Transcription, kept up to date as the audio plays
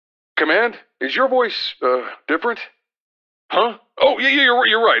Command, is your voice, different? Huh? Oh, yeah,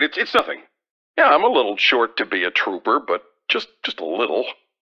 you're right. It's nothing. Yeah, I'm a little short to be a trooper, but just a little.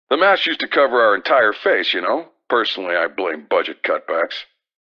 The mask used to cover our entire face, you know? Personally, I blame budget cutbacks.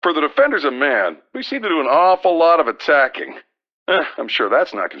 For the Defenders of Man, we seem to do an awful lot of attacking. I'm sure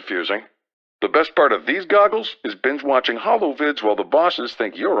that's not confusing. The best part of these goggles is binge-watching holovids while the bosses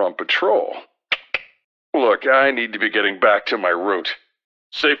think you're on patrol. Look, I need to be getting back to my route.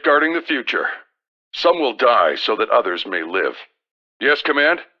 Safeguarding the future. Some will die so that others may live. Yes,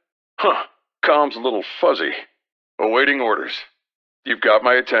 Command? Huh. Comm's a little fuzzy. Awaiting orders. You've got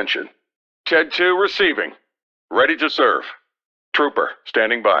my attention. Ted 2 receiving. Ready to serve. Trooper,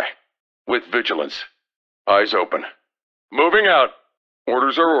 standing by. With vigilance. Eyes open. Moving out.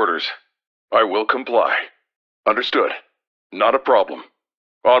 Orders are orders. I will comply. Understood. Not a problem.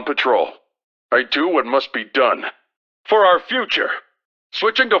 On patrol. I do what must be done. For our future.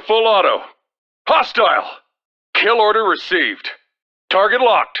 Switching to full auto. Hostile! Kill order received. Target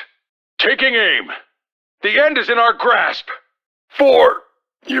locked. Taking aim. The end is in our grasp. For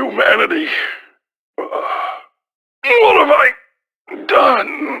humanity. What have I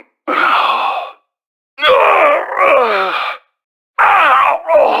done?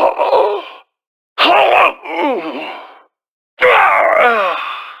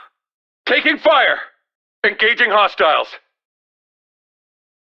 Taking fire! Engaging hostiles.